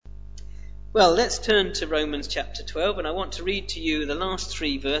Well, let's turn to Romans chapter 12, and I want to read to you the last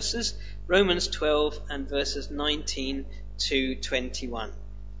three verses, Romans 12 and verses 19 to 21.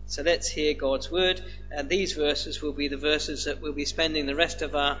 So let's hear God's word, and these verses will be the verses that we'll be spending the rest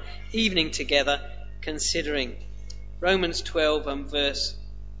of our evening together considering. Romans 12 and verse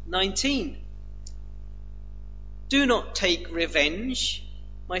 19. Do not take revenge,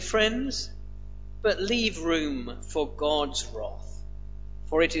 my friends, but leave room for God's wrath.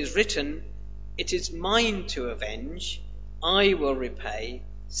 For it is written, "It is mine to avenge, I will repay,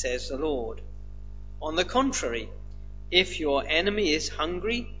 says the Lord." On the contrary, if your enemy is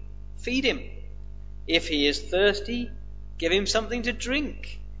hungry, feed him. If he is thirsty, give him something to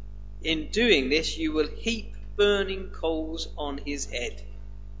drink. In doing this, you will heap burning coals on his head.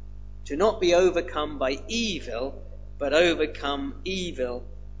 Do not be overcome by evil, but overcome evil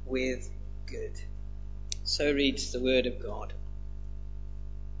with good. So reads the word of God.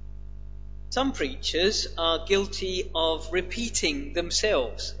 Some preachers are guilty of repeating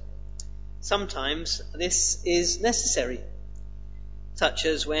themselves. Sometimes this is necessary, such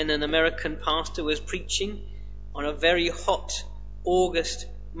as when an American pastor was preaching on a very hot August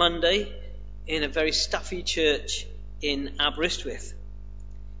Monday in a very stuffy church in Aberystwyth.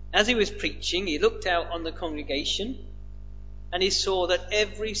 As he was preaching, he looked out on the congregation and he saw that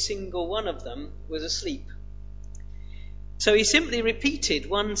every single one of them was asleep. So he simply repeated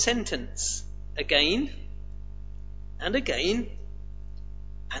one sentence again and again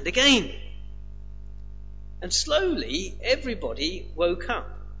and again. And slowly everybody woke up.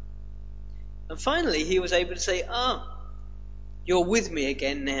 And finally he was able to say, "You're with me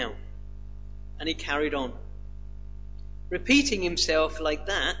again now." And he carried on. Repeating himself like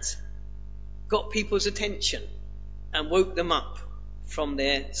that got people's attention and woke them up from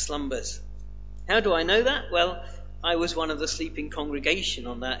their slumbers. How do I know that? Well, I was one of the sleeping congregation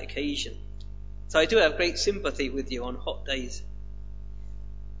on that occasion. So I do have great sympathy with you on hot days.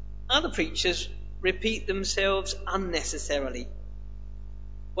 Other preachers repeat themselves unnecessarily.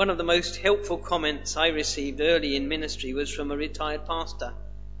 One of the most helpful comments I received early in ministry was from a retired pastor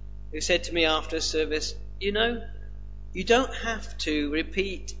who said to me after a service, "You know, you don't have to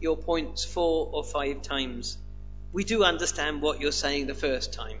repeat your points 4 or 5 times. We do understand what you're saying the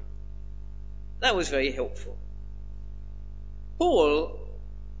first time." That was very helpful. Paul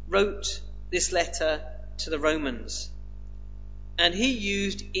wrote this letter to the Romans, and he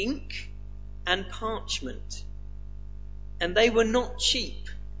used ink and parchment, and they were not cheap.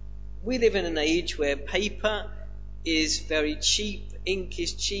 We live in an age where paper is very cheap, ink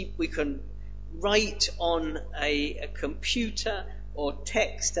is cheap, we can write on a computer or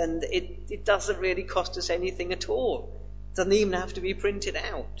text, and it doesn't really cost us anything at all. It doesn't even have to be printed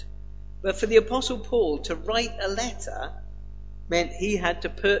out. But for the Apostle Paul to write a letter meant he had to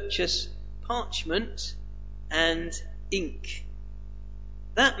purchase parchment and ink.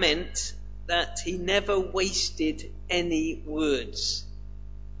 That meant that he never wasted any words.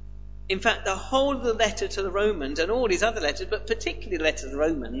 In fact, the whole of the letter to the Romans, and all his other letters, but particularly the letter to the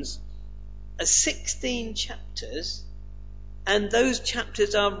Romans, are 16 chapters, and those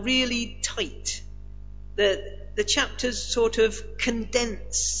chapters are really tight. The chapters sort of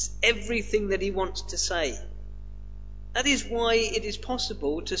condense everything that he wants to say. That is why it is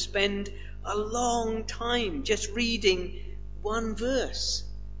possible to spend a long time just reading one verse,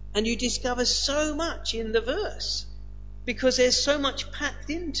 and you discover so much in the verse because there's so much packed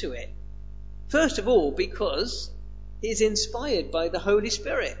into it. First of all, because he's inspired by the Holy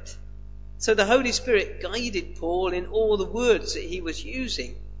Spirit. So the Holy Spirit guided Paul in all the words that he was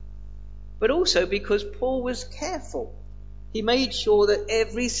using. But also because Paul was careful. He made sure that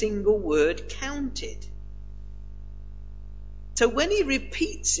every single word counted. So when he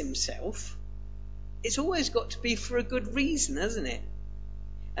repeats himself, it's always got to be for a good reason, hasn't it?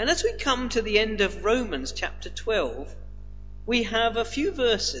 And as we come to the end of Romans chapter 12, we have a few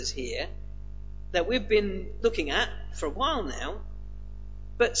verses here that we've been looking at for a while now.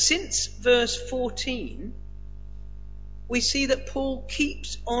 But since verse 14, we see that Paul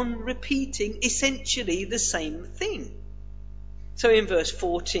keeps on repeating essentially the same thing. So in verse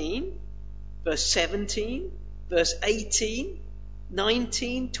 14, verse 17, verse 18,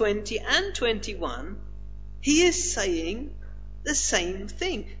 19, 20 and 21, he is saying the same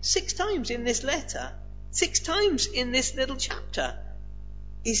thing. 6 times in this letter, 6 times in this little chapter,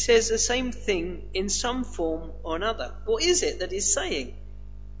 he says the same thing in some form or another. What is it that he's saying?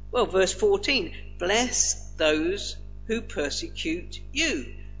 Well, verse 14, bless those who persecute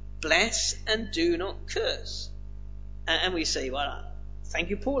you. Bless and do not curse. And we say, well, thank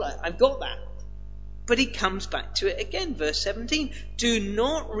you, Paul, I've got that. But he comes back to it again, verse 17. Do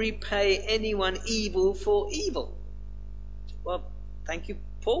not repay anyone evil for evil. Well, thank you,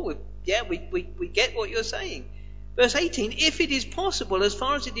 Paul. We get what you're saying. Verse 18, if it is possible, as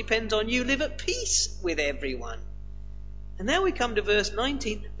far as it depends on you, live at peace with everyone. And now we come to verse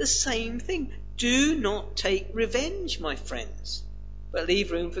 19, the same thing. Do not take revenge, my friends, but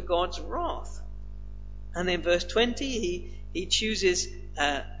leave room for God's wrath. And then verse 20, he chooses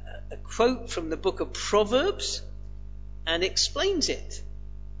a quote from the book of Proverbs and explains it.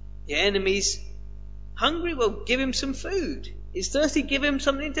 Your enemy's hungry? Well, give him some food. He's thirsty? Give him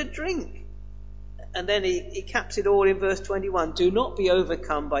something to drink. And then he caps it all in verse 21. Do not be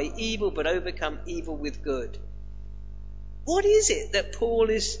overcome by evil, but overcome evil with good. What is it that Paul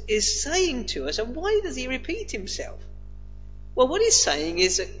is saying to us, and why does he repeat himself? Well, what he's saying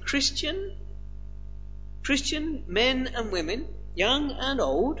is that Christian men and women, young and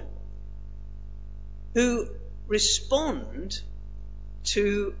old, who respond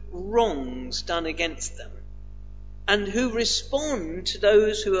to wrongs done against them, and who respond to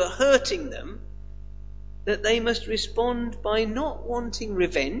those who are hurting them, that they must respond by not wanting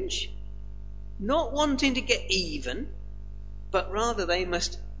revenge, not wanting to get even, but rather they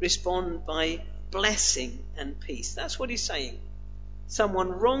must respond by blessing and peace. That's what he's saying.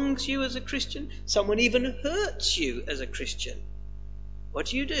 Someone wrongs you as a Christian, someone even hurts you as a Christian. What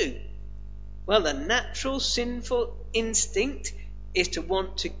do? Well, the natural sinful instinct is to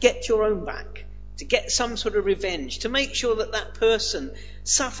want to get your own back, to get some sort of revenge, to make sure that that person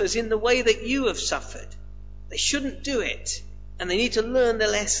suffers in the way that you have suffered. They shouldn't do it, and they need to learn the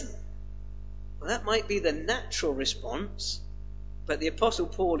lesson. Well, that might be the natural response, but the Apostle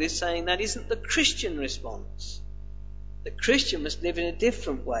Paul is saying that isn't the Christian response. The Christian must live in a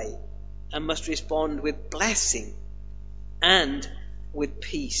different way and must respond with blessing and with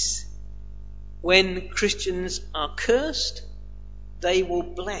peace. When Christians are cursed, they will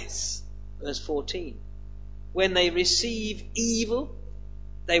bless, verse 14. When they receive evil,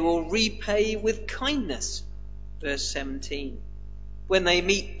 they will repay with kindness, verse 17. When they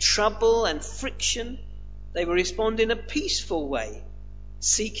meet trouble and friction, they will respond in a peaceful way,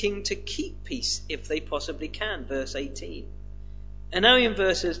 seeking to keep peace if they possibly can, verse 18. And now in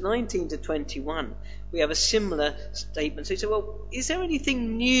verses 19 to 21, we have a similar statement. So you say, well, is there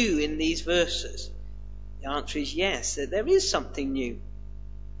anything new in these verses? The answer is yes, that there is something new.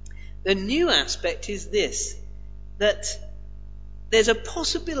 The new aspect is this, that there's a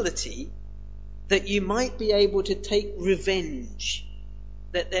possibility that you might be able to take revenge,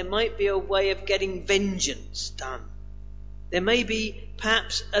 that there might be a way of getting vengeance done. There may be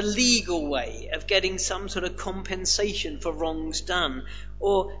perhaps a legal way of getting some sort of compensation for wrongs done,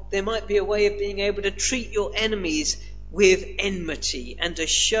 or there might be a way of being able to treat your enemies with enmity and to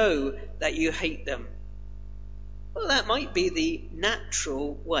show that you hate them. Well, that might be the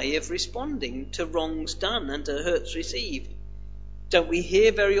natural way of responding to wrongs done and to hurts received. Don't we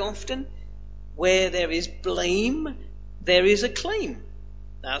hear very often, where there is blame, there is a claim?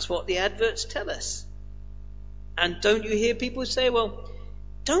 That's what the adverts tell us. And don't you hear people say, well,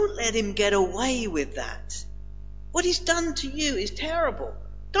 don't let him get away with that. What he's done to you is terrible.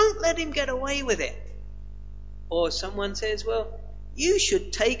 Don't let him get away with it. Or someone says, well, you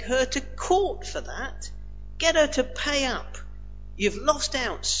should take her to court for that. Get her to pay up. You've lost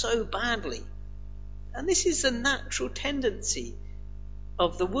out so badly. And this is the natural tendency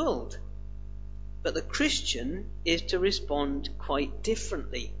of the world. But the Christian is to respond quite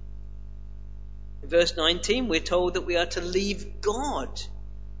differently. In verse 19, we're told that we are to leave God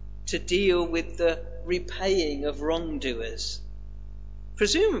to deal with the repaying of wrongdoers.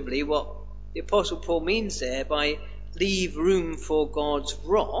 Presumably what the Apostle Paul means there by leave room for God's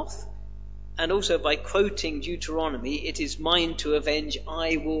wrath, and also by quoting Deuteronomy, it is mine to avenge,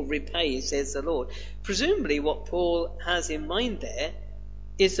 I will repay, says the Lord. Presumably what Paul has in mind there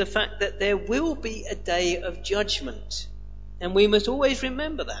is the fact that there will be a day of judgment. And we must always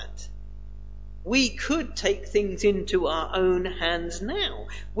remember that. We could take things into our own hands now.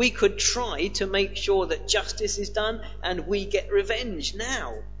 We could try to make sure that justice is done and we get revenge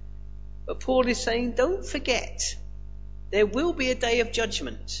now. But Paul is saying, don't forget, there will be a day of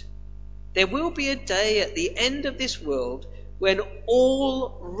judgment. There will be a day at the end of this world when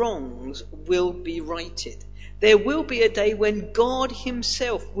all wrongs will be righted. There will be a day when God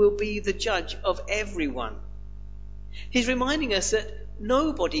himself will be the judge of everyone. He's reminding us that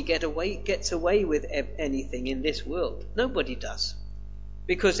nobody gets away with anything in this world. Nobody does.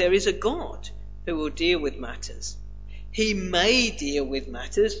 Because there is a God who will deal with matters. He may deal with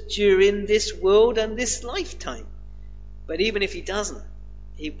matters during this world and this lifetime. But even if he doesn't,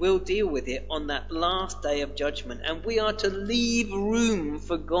 He will deal with it on that last day of judgment. And we are to leave room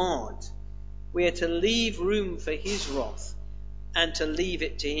for God. We are to leave room for his wrath and to leave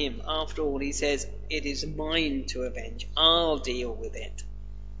it to him. After all, he says, it is mine to avenge. I'll deal with it.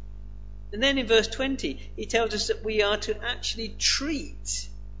 And then in verse 20, he tells us that we are to actually treat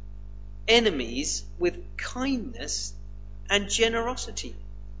enemies with kindness and generosity.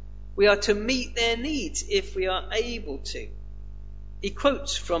 We are to meet their needs if we are able to. He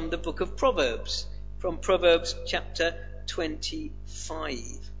quotes from the book of Proverbs, from Proverbs chapter 25.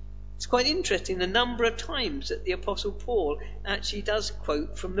 It's quite interesting the number of times that the Apostle Paul actually does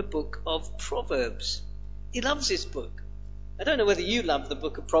quote from the book of Proverbs. He loves this book. I don't know whether you love the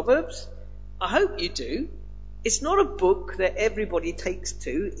book of Proverbs. I hope you do. It's not a book that everybody takes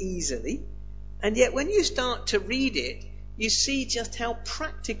to easily. And yet when you start to read it, you see just how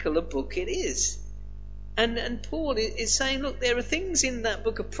practical a book it is. And Paul is saying, look, there are things in that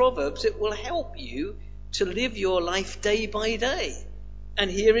book of Proverbs that will help you to live your life day by day. And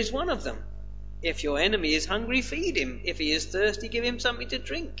here is one of them. If your enemy is hungry, feed him. If he is thirsty, give him something to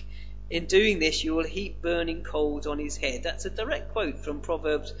drink. In doing this, you will heap burning coals on his head. That's a direct quote from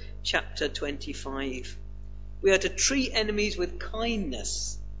Proverbs chapter 25. We are to treat enemies with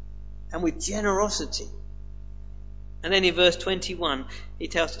kindness and with generosity. And then in verse 21, he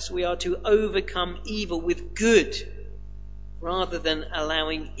tells us we are to overcome evil with good rather than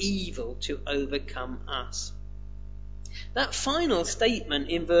allowing evil to overcome us. That final statement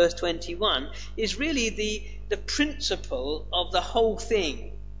in verse 21 is really the principle of the whole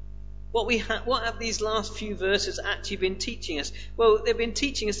thing. What have these last few verses actually been teaching us? Well, they've been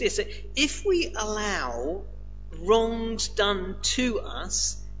teaching us this, that if we allow wrongs done to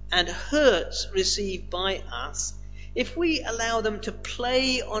us and hurts received by us, if we allow them to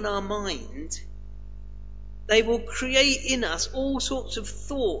play on our mind, they will create in us all sorts of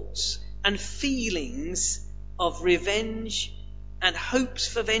thoughts and feelings of revenge and hopes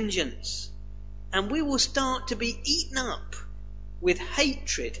for vengeance. And we will start to be eaten up with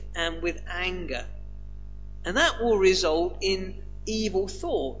hatred and with anger. And that will result in evil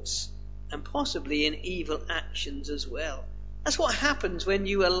thoughts and possibly in evil actions as well. That's what happens when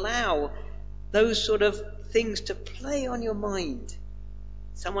you allow those sort of things to play on your mind.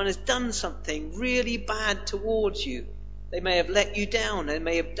 Someone has done something really bad towards you. They may have let you down. They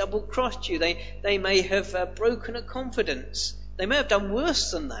may have double-crossed you. They may have broken a confidence. They may have done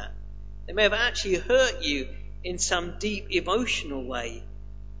worse than that. They may have actually hurt you in some deep emotional way.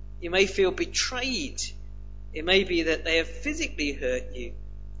 You may feel betrayed. It may be that they have physically hurt you.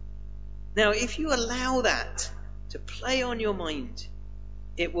 Now, if you allow that to play on your mind,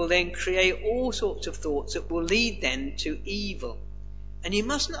 it will then create all sorts of thoughts that will lead then to evil. And you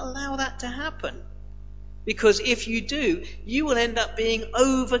mustn't allow that to happen. Because if you do, you will end up being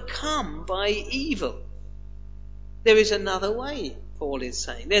overcome by evil. There is another way, Paul is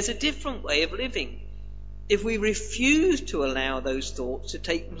saying. There's a different way of living. If we refuse to allow those thoughts to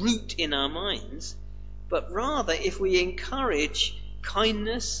take root in our minds, but rather if we encourage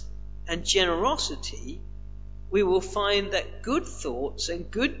kindness and generosity, we will find that good thoughts and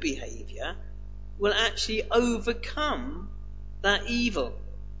good behavior will actually overcome that evil.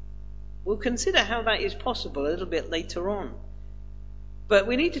 We'll consider how that is possible a little bit later on. But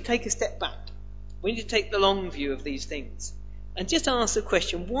we need to take a step back. We need to take the long view of these things and just ask the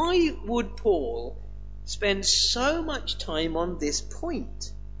question, why would Paul spend so much time on this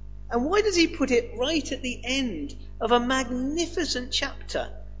point? And why does he put it right at the end of a magnificent chapter?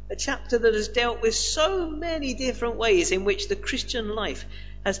 A chapter that has dealt with so many different ways in which the Christian life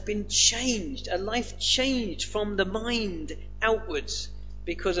has been changed, a life changed from the mind outwards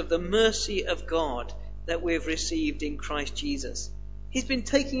because of the mercy of God that we've received in Christ Jesus. He's been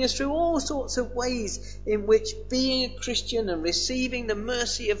taking us through all sorts of ways in which being a Christian and receiving the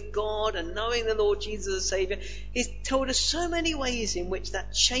mercy of God and knowing the Lord Jesus as Saviour, he's told us so many ways in which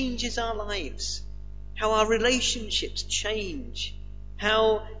that changes our lives, how our relationships change,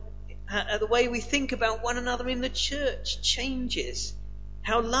 how the way we think about one another in the church changes,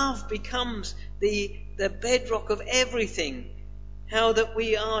 how love becomes the bedrock of everything, how that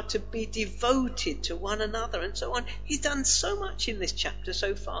we are to be devoted to one another and so on. He's done so much in this chapter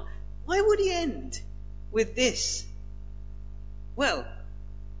so far. Why would he end with this? Well,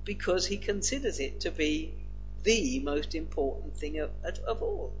 because he considers it to be the most important thing of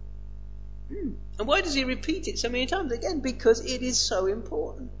all. And why does he repeat it so many times? Again, because it is so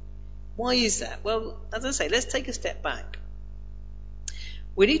important. Why is that? Well, as I say, let's take a step back.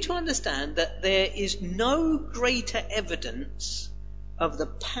 We need to understand that there is no greater evidence of the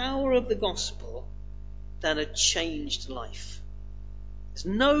power of the gospel than a changed life. There's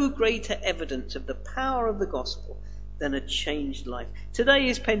no greater evidence of the power of the gospel than a changed life. Today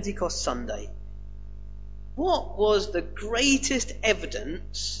is Pentecost Sunday. What was the greatest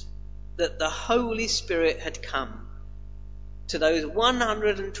evidence that the Holy Spirit had come to those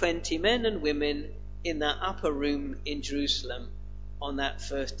 120 men and women in that upper room in Jerusalem on that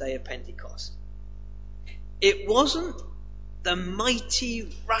first day of Pentecost? It wasn't the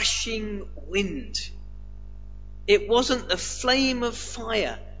mighty rushing wind. It wasn't the flame of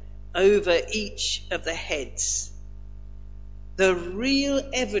fire over each of the heads. The real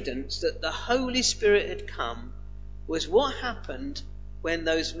evidence that the Holy Spirit had come was what happened when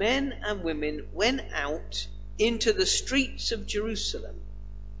those men and women went out into the streets of Jerusalem,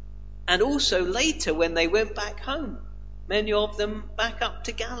 and also later when they went back home, many of them back up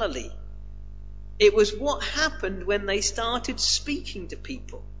to Galilee. It was what happened when they started speaking to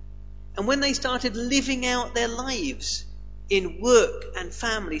people and when they started living out their lives in work and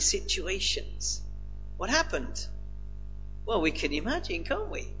family situations. What happened? Well, we can imagine, can't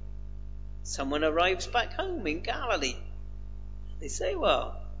we? Someone arrives back home in Galilee. They say,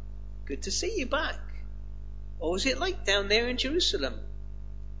 well, good to see you back. What was it like down there in Jerusalem?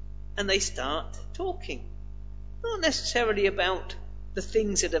 And they start talking. Not necessarily about the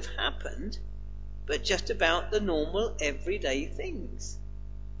things that have happened, but just about the normal everyday things.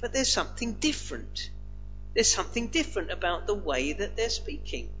 But there's something different. There's something different about the way that they're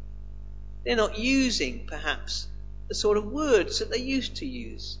speaking. They're not using, perhaps, the sort of words that they used to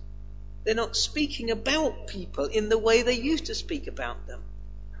use. They're not speaking about people in the way they used to speak about them.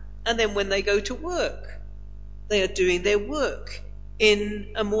 And then when they go to work, they are doing their work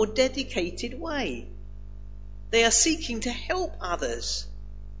in a more dedicated way. They are seeking to help others.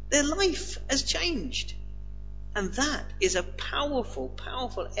 Their life has changed. And that is a powerful,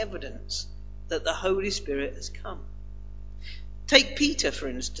 powerful evidence that the Holy Spirit has come. Take Peter, for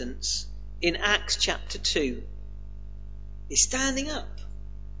instance, in Acts chapter 2. He's standing up.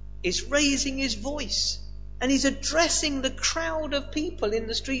 He's raising his voice. And he's addressing the crowd of people in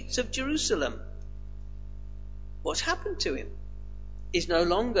the streets of Jerusalem. What's happened to him? He's no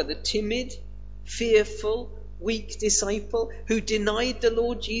longer the timid, fearful, weak disciple who denied the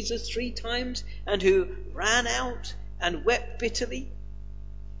Lord Jesus 3 times and who ran out and wept bitterly.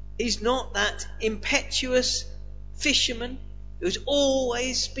 He's not that impetuous fisherman who's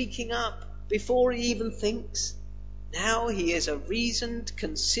always speaking up before he even thinks. Now he is a reasoned,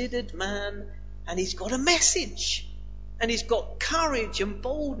 considered man, and he's got a message, and he's got courage and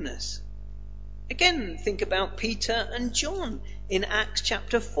boldness. Again, think about Peter and John in Acts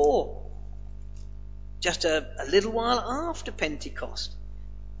chapter 4. Just a little while after Pentecost.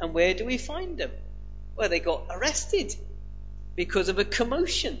 And where do we find them? Well, they got arrested because of a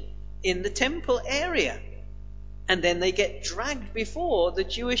commotion in the temple area. And then they get dragged before the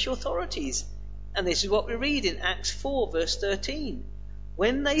Jewish authorities. And this is what we read in Acts 4 verse 13.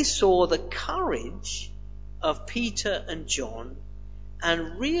 When they saw the courage of Peter and John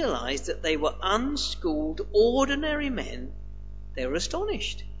and realized that they were unschooled, ordinary men, they were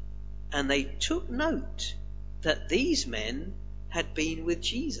astonished. And they took note that these men had been with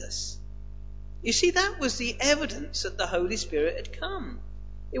Jesus. You see, that was the evidence that the Holy Spirit had come.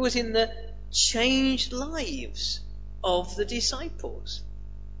 It was in the changed lives of the disciples.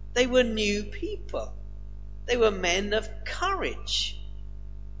 They were new people. They were men of courage.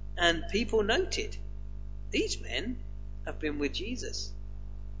 And people noted, these men have been with Jesus.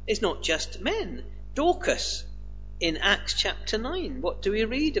 It's not just men. Dorcas, in Acts chapter 9, what do we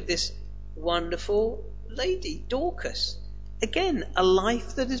read of this wonderful lady, Dorcas? Again, a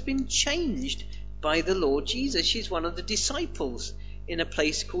life that has been changed by the Lord Jesus. She's one of the disciples in a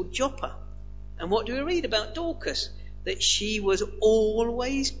place called Joppa. And what do we read about Dorcas? That she was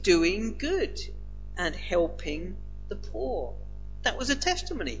always doing good and helping the poor. That was a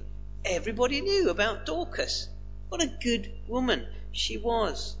testimony. Everybody knew about Dorcas. What a good woman she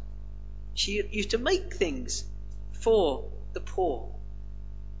was. She used to make things for the poor.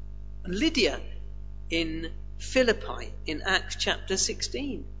 Lydia in Philippi in Acts chapter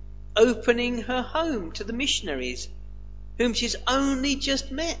 16, opening her home to the missionaries whom she's only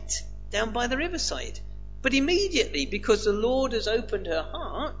just met down by the riverside. But immediately, because the Lord has opened her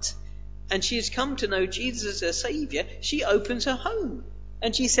heart and she has come to know Jesus as her Saviour, she opens her home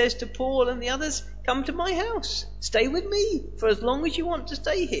and she says to Paul and the others, come to my house, stay with me for as long as you want to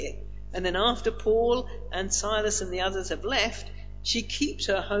stay here. And then after Paul and Silas and the others have left, she keeps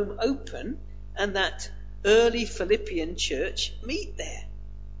her home open, and that early Philippian church meet there.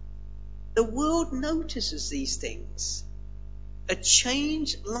 The world notices these things. A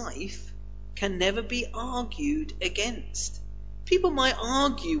changed life can never be argued against. People might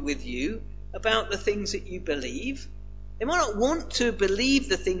argue with you about the things that you believe. They might not want to believe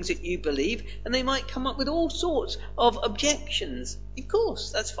the things that you believe, and they might come up with all sorts of objections. Of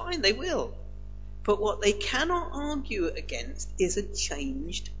course, that's fine, they will. But what they cannot argue against is a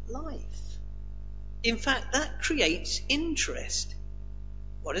changed life. In fact, that creates interest.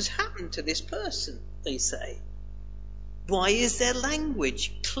 What has happened to this person, they say? Why is their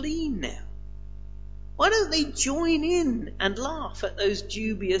language clean now? Why don't they join in and laugh at those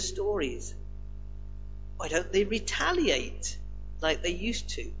dubious stories? Why don't they retaliate like they used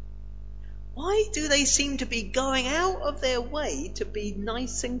to? Why do they seem to be going out of their way to be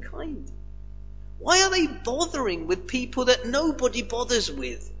nice and kind? Why are they bothering with people that nobody bothers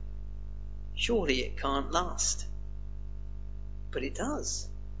with? Surely it can't last. But it does.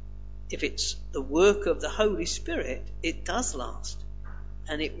 If it's the work of the Holy Spirit, it does last,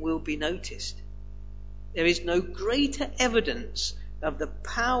 and it will be noticed. There is no greater evidence of the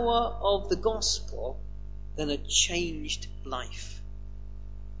power of the gospel than a changed life.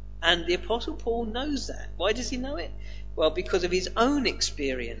 And the Apostle Paul knows that. Why does he know it? Well, because of his own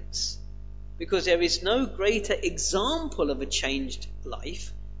experience. Because there is no greater example of a changed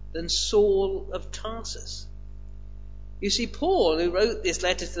life than Saul of Tarsus. You see, Paul, who wrote this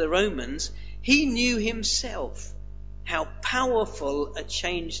letter to the Romans, he knew himself how powerful a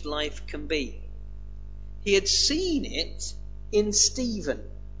changed life can be. He had seen it in Stephen,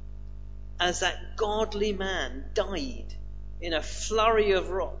 as that godly man died in a flurry of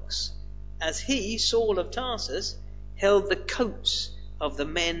rocks, as he, Saul of Tarsus, held the coats of the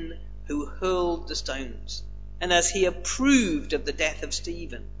men who hurled the stones, and as he approved of the death of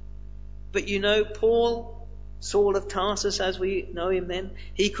Stephen. But you know, Paul, Saul of Tarsus as we know him then,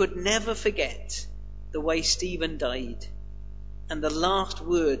 he could never forget the way Stephen died and the last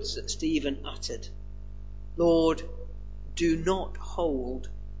words that Stephen uttered. Lord, do not hold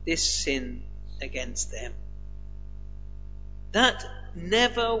this sin against them. That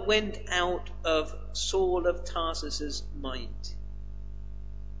never went out of Saul of Tarsus's mind.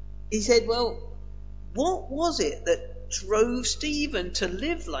 He said, well, what was it that drove Stephen to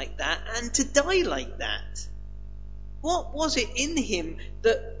live like that and to die like that? What was it in him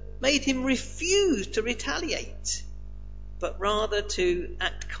that made him refuse to retaliate, but rather to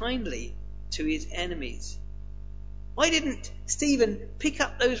act kindly to his enemies? Why didn't Stephen pick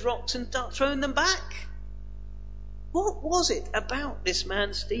up those rocks and start throwing them back? What was it about this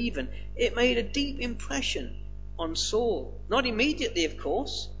man Stephen? It made a deep impression on Saul. Not immediately, of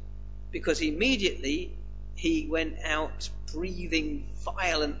course, because immediately he went out breathing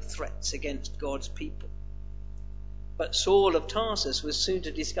violent threats against God's people. But Saul of Tarsus was soon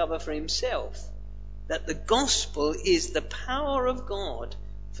to discover for himself that the gospel is the power of God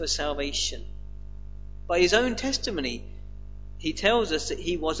for salvation. By his own testimony, he tells us that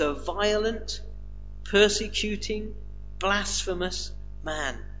he was a violent, persecuting, blasphemous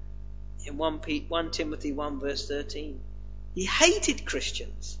man. In 1 Timothy 1 verse 13. He hated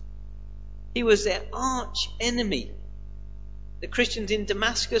Christians. He was their arch enemy. The Christians in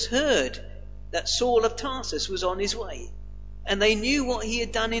Damascus heard that Saul of Tarsus was on his way, and they knew what he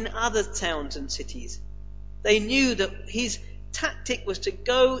had done in other towns and cities. They knew that his tactic was to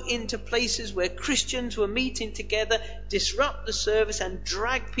go into places where Christians were meeting together, disrupt the service and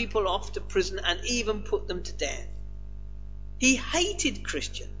drag people off to prison and even put them to death. He hated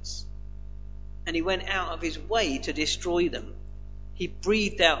Christians, and he went out of his way to destroy them. He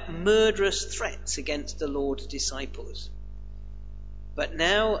breathed out murderous threats against the Lord's disciples. But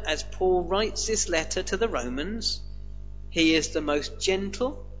now, as Paul writes this letter to the Romans, he is the most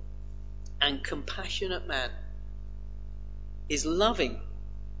gentle and compassionate man. He's loving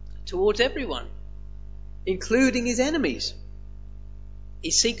towards everyone, including his enemies.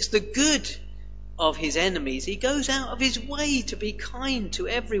 He seeks the good of his enemies. He goes out of his way to be kind to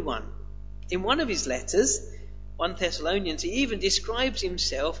everyone. In one of his letters, 1 Thessalonians, he even describes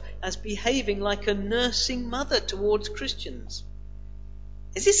himself as behaving like a nursing mother towards Christians.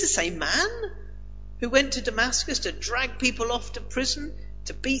 Is this the same man who went to Damascus to drag people off to prison,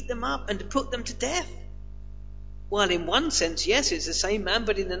 to beat them up and to put them to death? Well, in one sense, yes, it's the same man,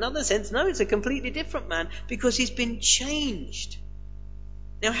 but in another sense, no, it's a completely different man because he's been changed.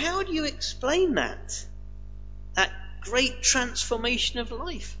 Now, how do you explain that? That great transformation of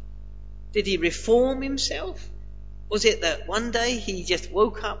life? Did he reform himself? Was it that one day he just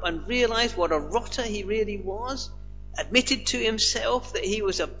woke up and realized what a rotter he really was? Admitted to himself that he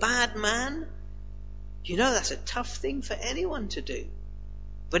was a bad man? You know, that's a tough thing for anyone to do.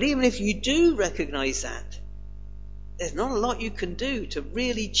 But even if you do recognize that, there's not a lot you can do to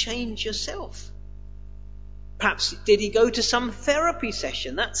really change yourself. Perhaps did he go to some therapy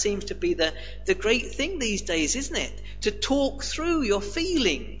session? That seems to be the great thing these days, isn't it? To talk through your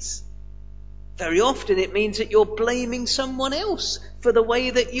feelings. Very often it means that you're blaming someone else for the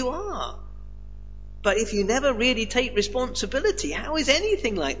way that you are. But if you never really take responsibility, how is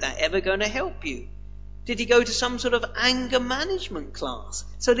anything like that ever going to help you? Did he go to some sort of anger management class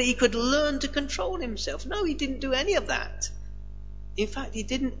so that he could learn to control himself? No, he didn't do any of that. In fact, he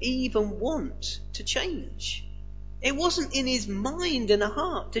didn't even want to change. It wasn't in his mind and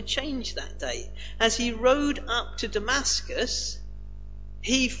heart to change that day. As he rode up to Damascus,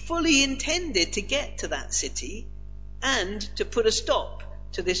 he fully intended to get to that city and to put a stop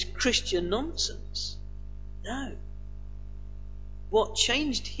to this Christian nonsense. No. What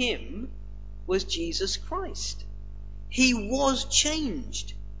changed him was Jesus Christ. He was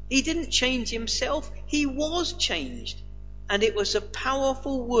changed. He didn't change himself. He was changed. And it was a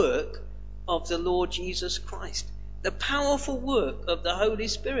powerful work of the Lord Jesus Christ. The powerful work of the Holy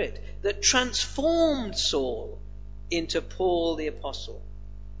Spirit that transformed Saul into Paul the Apostle.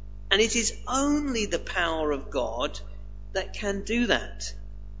 And it is only the power of God that can do that.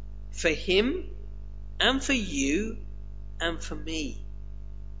 For him, and for you, and for me.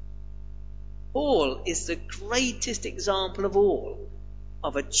 Paul is the greatest example of all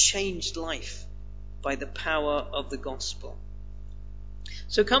of a changed life by the power of the gospel.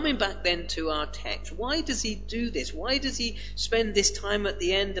 So coming back then to our text, why does he do this? Why does he spend this time at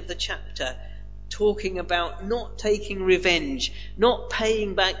the end of the chapter talking about not taking revenge, not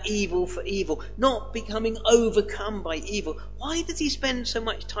paying back evil for evil, not becoming overcome by evil? Why does he spend so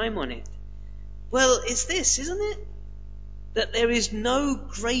much time on it? Well, it's this, isn't it? That there is no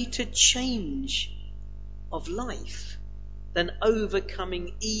greater change of life than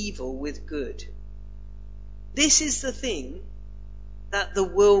overcoming evil with good. This is the thing that the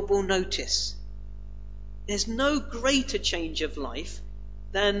world will notice. There's no greater change of life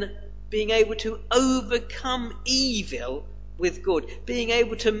than being able to overcome evil with good, being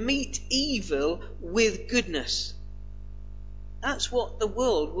able to meet evil with goodness. That's what the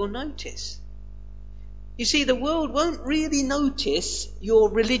world will notice. You see, the world won't really notice your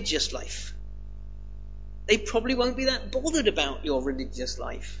religious life. They probably won't be that bothered about your religious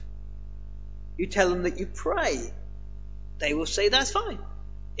life. You tell them that you pray, they will say that's fine.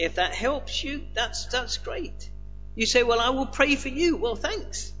 If that helps you, that's great. You say, well, I will pray for you. Well,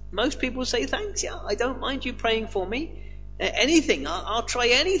 thanks. Most people say thanks. Yeah, I don't mind you praying for me. Anything, I'll try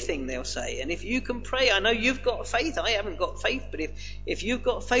anything, they'll say. And if you can pray, I know you've got faith. I haven't got faith, but if you've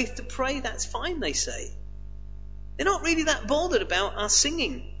got faith to pray, that's fine, they say. They're not really that bothered about our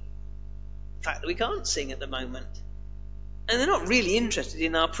singing. The fact that we can't sing at the moment. And they're not really interested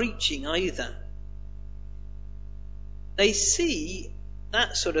in our preaching either. They see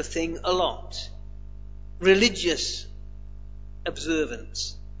that sort of thing a lot. Religious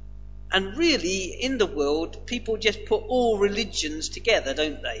observance. And really, in the world, people just put all religions together,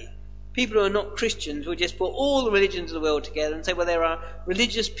 don't they? People who are not Christians will just put all the religions of the world together and say, well, there are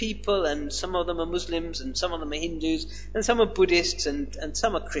religious people, and some of them are Muslims, and some of them are Hindus, and some are Buddhists, and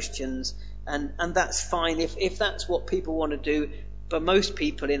some are Christians, and that's fine if that's what people want to do. But most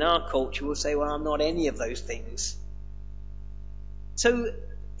people in our culture will say, well, I'm not any of those things. So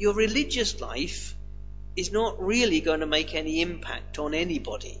your religious life is not really going to make any impact on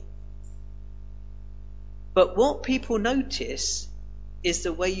anybody. But what people notice is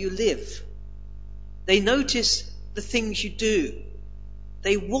the way you live. They notice the things you do.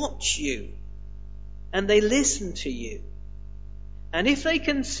 They watch you. And they listen to you. And if they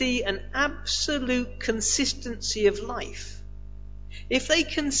can see an absolute consistency of life, if they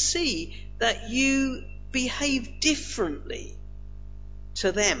can see that you behave differently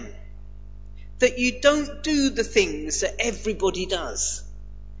to them, that you don't do the things that everybody does,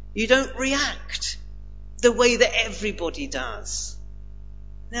 you don't react the way that everybody does,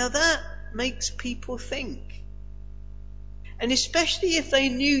 now that makes people think. And especially if they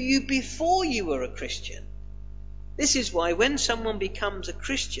knew you before you were a Christian. This is why when someone becomes a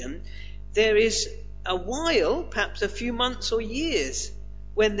Christian, there is a while, perhaps a few months or years,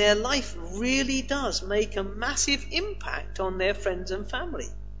 when their life really does make a massive impact on their friends and family.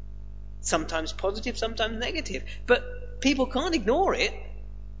 Sometimes positive, sometimes negative. But people can't ignore it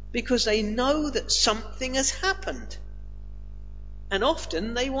because they know that something has happened. And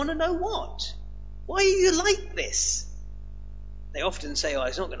often they want to know what. Why are you like this? They often say, oh,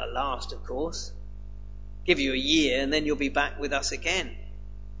 it's not going to last, of course. Give you a year and then you'll be back with us again.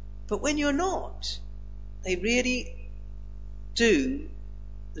 But when you're not, they really do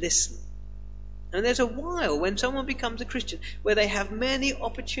listen. And there's a while when someone becomes a Christian where they have many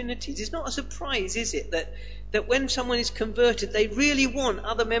opportunities. It's not a surprise, is it, that when someone is converted, they really want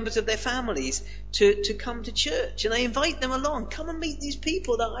other members of their families to come to church. And they invite them along. Come and meet these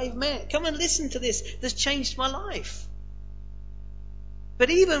people that I've met. Come and listen to this. That's changed my life. But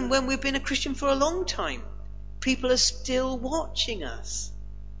even when we've been a Christian for a long time, people are still watching us.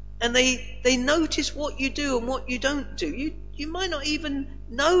 And they notice what you do and what you don't do. You might not even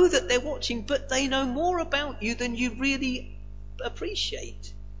know that they're watching, but they know more about you than you really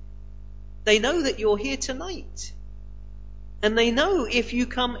appreciate. They know that you're here tonight. And they know if you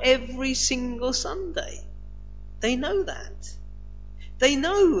come every single Sunday. They know that. They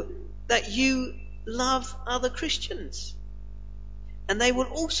know that you love other Christians. And they will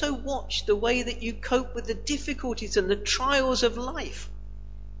also watch the way that you cope with the difficulties and the trials of life.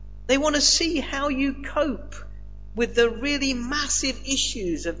 They want to see how you cope with the really massive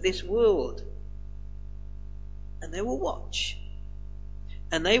issues of this world. And they will watch.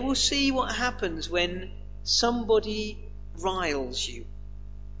 And they will see what happens when somebody riles you,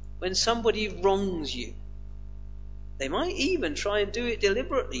 when somebody wrongs you. They might even try and do it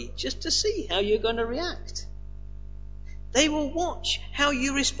deliberately just to see how you're going to react. They will watch how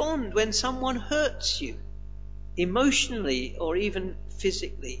you respond when someone hurts you, emotionally or even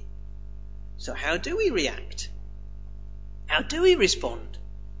physically. So how do we react? How do we respond?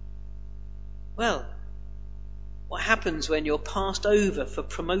 Well, what happens when you're passed over for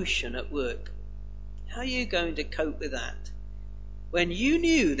promotion at work? How are you going to cope with that? When you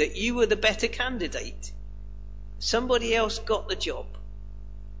knew that you were the better candidate, somebody else got the job.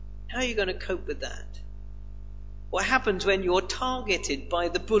 How are you going to cope with that? What happens when you're targeted by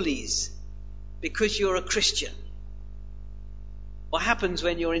the bullies because you're a Christian? What happens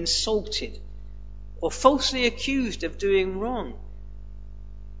when you're insulted or falsely accused of doing wrong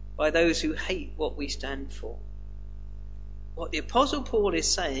by those who hate what we stand for? What the Apostle Paul is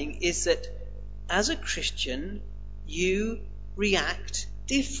saying is that as a Christian, you react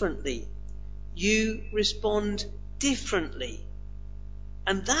differently. You respond differently.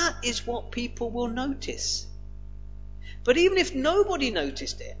 And that is what people will notice. But even if nobody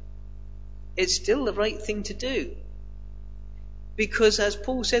noticed it, it's still the right thing to do. Because as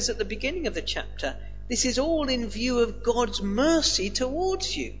Paul says at the beginning of the chapter, this is all in view of God's mercy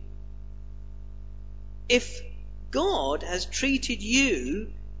towards you. If God has treated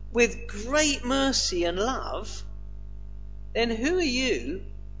you with great mercy and love, then who are you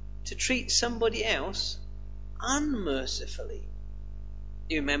to treat somebody else unmercifully?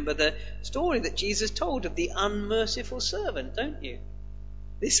 You remember the story that Jesus told of the unmerciful servant, don't you?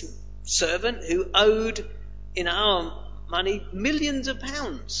 This servant who owed, in our money, millions of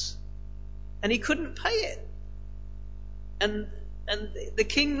pounds, and he couldn't pay it. And the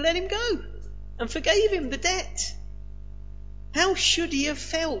king let him go and forgave him the debt. How should he have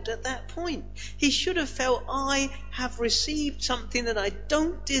felt at that point? He should have felt, I have received something that I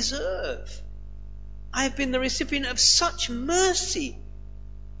don't deserve. I have been the recipient of such mercy.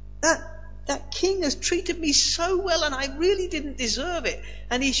 That king has treated me so well and I really didn't deserve it.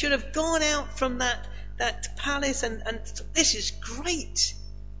 And he should have gone out from that palace and this is great.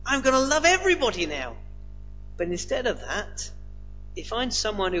 I'm going to love everybody now. But instead of that, he finds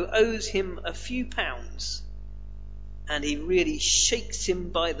someone who owes him a few pounds and he really shakes him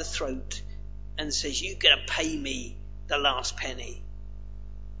by the throat and says, you're going to pay me the last penny.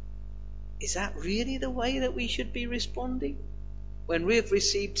 Is that really the way that we should be responding? When we have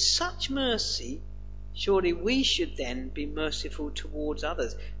received such mercy, surely we should then be merciful towards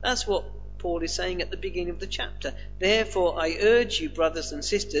others. That's what Paul is saying at the beginning of the chapter. Therefore, I urge you, brothers and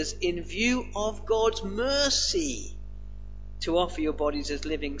sisters, in view of God's mercy, to offer your bodies as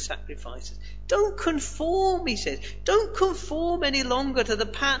living sacrifices. Don't conform, he says. Don't conform any longer to the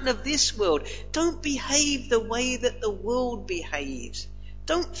pattern of this world. Don't behave the way that the world behaves.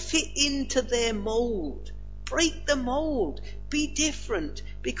 Don't fit into their mold. Break the mold. Be different,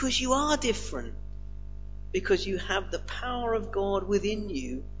 because you are different. Because you have the power of God within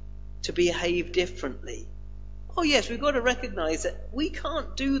you to behave differently. Oh yes, we've got to recognize that we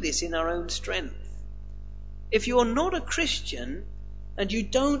can't do this in our own strength. If you're not a Christian and you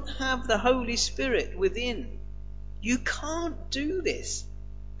don't have the Holy Spirit within, you can't do this,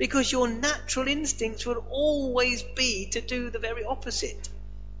 because your natural instincts will always be to do the very opposite.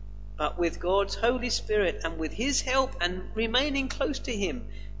 But with God's Holy Spirit and with His help and remaining close to Him,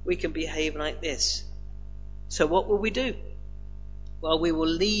 we can behave like this. So what will we do? Well, we will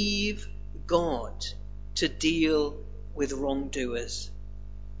leave God to deal with wrongdoers.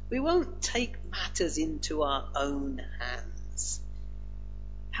 We won't take matters into our own hands.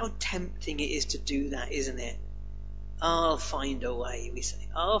 How tempting it is to do that, isn't it? I'll find a way, we say.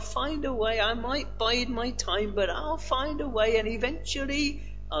 I'll find a way. I might bide my time, but I'll find a way, and eventually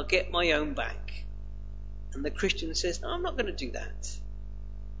I'll get my own back. And the Christian says, no, I'm not going to do that.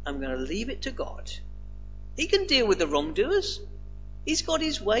 I'm going to leave it to God. He can deal with the wrongdoers. He's got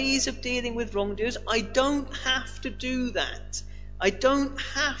his ways of dealing with wrongdoers. I don't have to do that. I don't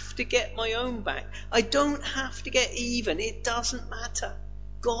have to get my own back. I don't have to get even. It doesn't matter.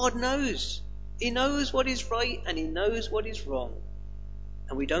 God knows. He knows what is right and he knows what is wrong.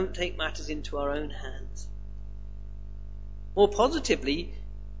 And we don't take matters into our own hands. More positively,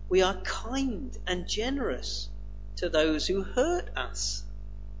 we are kind and generous to those who hurt us.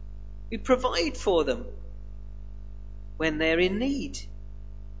 We provide for them when they're in need,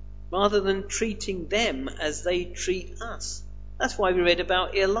 rather than treating them as they treat us. That's why we read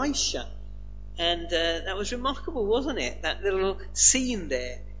about Elisha. And that was remarkable, wasn't it? That little scene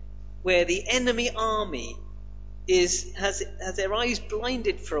there where the enemy army has their eyes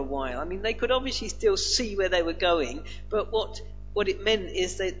blinded for a while. I mean, they could obviously still see where they were going, but what it meant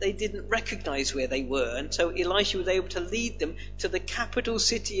is that they didn't recognize where they were. And so Elisha was able to lead them to the capital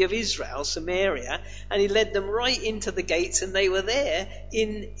city of Israel, Samaria, and he led them right into the gates, and they were there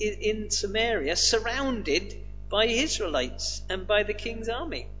in Samaria, surrounded by Israelites and by the king's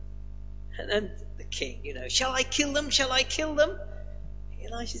army. And the king, shall I kill them? Shall I kill them?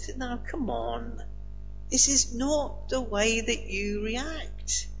 Elisha said, no, come on. This is not the way that you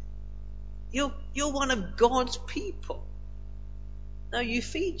react. You're one of God's people. Now you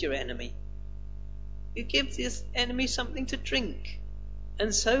feed your enemy. You give this enemy something to drink.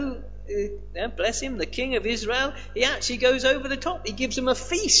 And so, bless him, the king of Israel, he actually goes over the top. He gives them a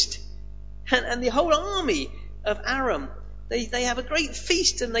feast. And the whole army of Aram, they have a great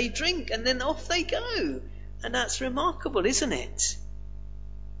feast and they drink and then off they go. And that's remarkable, isn't it?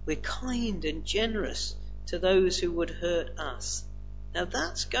 We're kind and generous to those who would hurt us. Now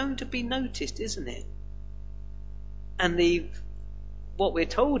that's going to be noticed, isn't it? And what we're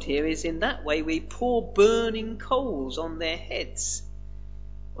told here is, in that way we pour burning coals on their heads.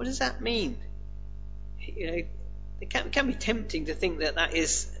 What does that mean? It can be tempting to think that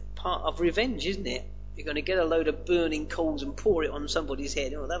is part of revenge, isn't it? You're going to get a load of burning coals and pour it on somebody's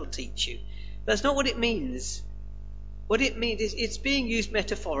head. Oh, that'll teach you. That's not what it means. What it means is, it's being used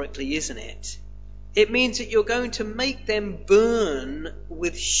metaphorically, isn't it? It means that you're going to make them burn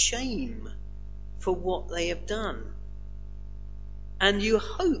with shame for what they have done. And you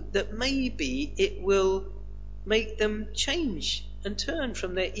hope that maybe it will make them change and turn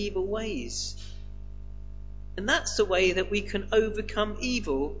from their evil ways. And that's the way that we can overcome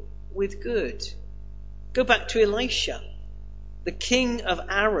evil with good. Go back to Elisha. The king of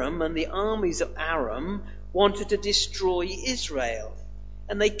Aram and the armies of Aram wanted to destroy Israel.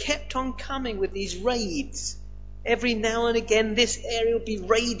 And they kept on coming with these raids. Every now and again this area would be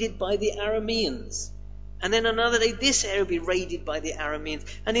raided by the Arameans. And then another day this area would be raided by the Arameans.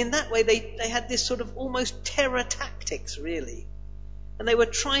 And in that way they had this sort of almost terror tactics, really. And they were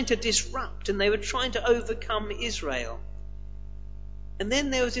trying to disrupt and they were trying to overcome Israel. And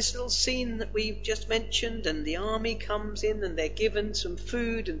then there was this little scene that we've just mentioned, and the army comes in and they're given some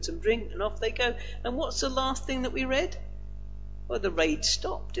food and some drink and off they go. And what's the last thing that we read? Well, the raid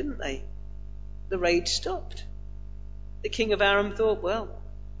stopped, didn't they? The raid stopped. The king of Aram thought, well,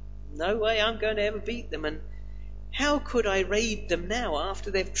 no way I'm going to ever beat them, and how could I raid them now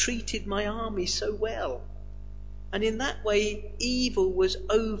after they've treated my army so well? And in that way, evil was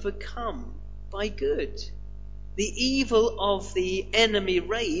overcome by good. The evil of the enemy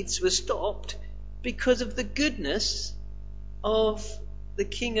raids was stopped because of the goodness of the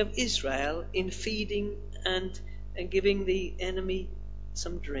king of Israel in feeding and giving the enemy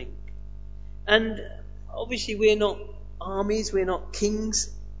some drink. And obviously we're not armies, we're not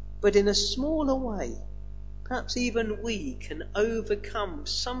kings, but in a smaller way, perhaps even we can overcome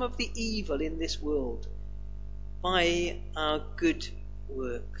some of the evil in this world by our good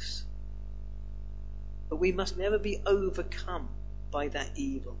works. But we must never be overcome by that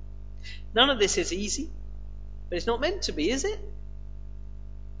evil. None of this is easy, but it's not meant to be, is it?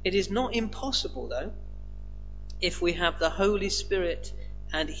 It is not impossible, though, if we have the Holy Spirit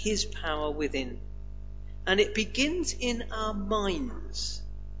and His power within. And it begins in our minds.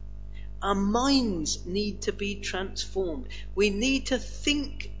 Our minds need to be transformed. We need to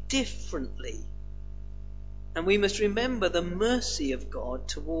think differently. And we must remember the mercy of God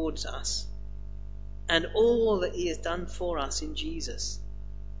towards us and all that He has done for us in Jesus.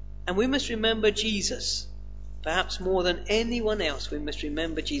 And we must remember Jesus, Perhaps more than anyone else, we must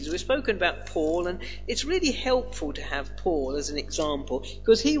remember Jesus. We've spoken about Paul, and it's really helpful to have Paul as an example,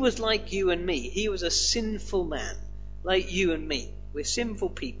 because he was like you and me. He was a sinful man, like you and me. We're sinful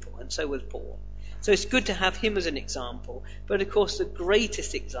people, and so was Paul. So it's good to have him as an example. But of course, the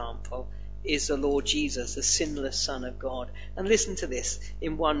greatest example is the Lord Jesus, the sinless Son of God. And listen to this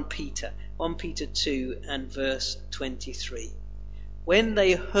in 1 Peter 2 and verse 23. When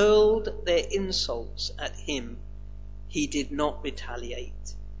they hurled their insults at him, he did not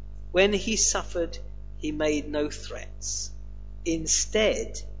retaliate. When he suffered, he made no threats.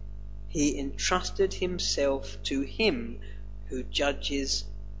 Instead, he entrusted himself to him who judges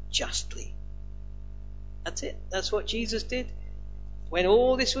justly. That's it. That's what Jesus did. When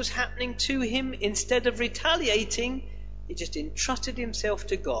all this was happening to him, instead of retaliating, he just entrusted himself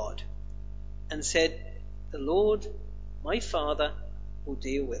to God and said, the Lord, my Father, will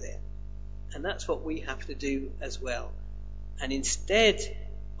deal with it. And that's what we have to do as well. And instead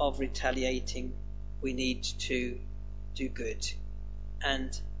of retaliating, we need to do good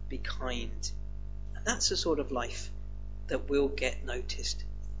and be kind. And that's the sort of life that will get noticed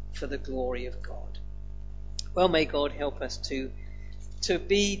for the glory of God. Well, may God help us to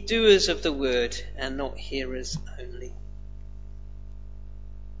be doers of the word and not hearers only.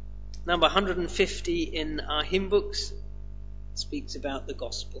 Number 150 in our hymn books speaks about the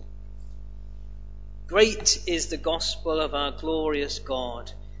gospel. Great is the gospel of our glorious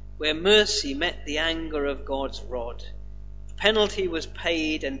God, where mercy met the anger of God's rod. A penalty was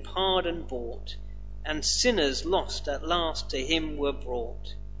paid and pardon bought, and sinners lost at last to him were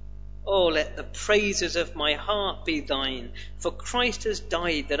brought. Oh, let the praises of my heart be thine, for Christ has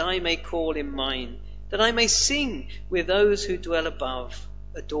died that I may call him mine, that I may sing with those who dwell above,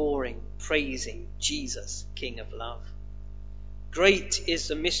 adoring, praising Jesus, King of love. Great is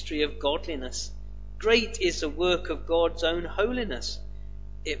the mystery of godliness. Great is the work of God's own holiness.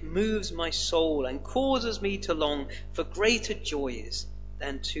 It moves my soul and causes me to long for greater joys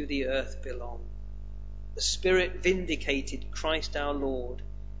than to the earth belong. The Spirit vindicated Christ our Lord,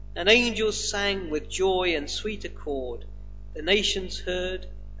 and angels sang with joy and sweet accord. The nations heard,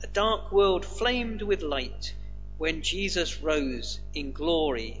 a dark world flamed with light, when Jesus rose in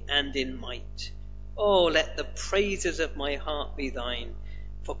glory and in might. Oh, let the praises of my heart be thine,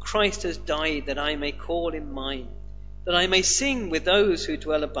 for Christ has died that I may call him mine, that I may sing with those who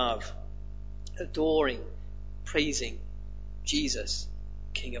dwell above, adoring, praising Jesus,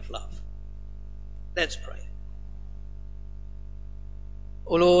 King of love. Let's pray.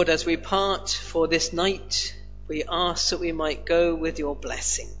 O Lord, as we part for this night, we ask that we might go with your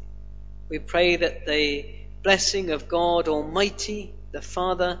blessing. We pray that the blessing of God Almighty, the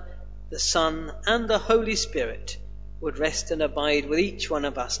Father, the Son, and the Holy Spirit would rest and abide with each one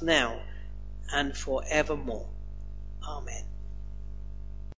of us now and forevermore. Amen.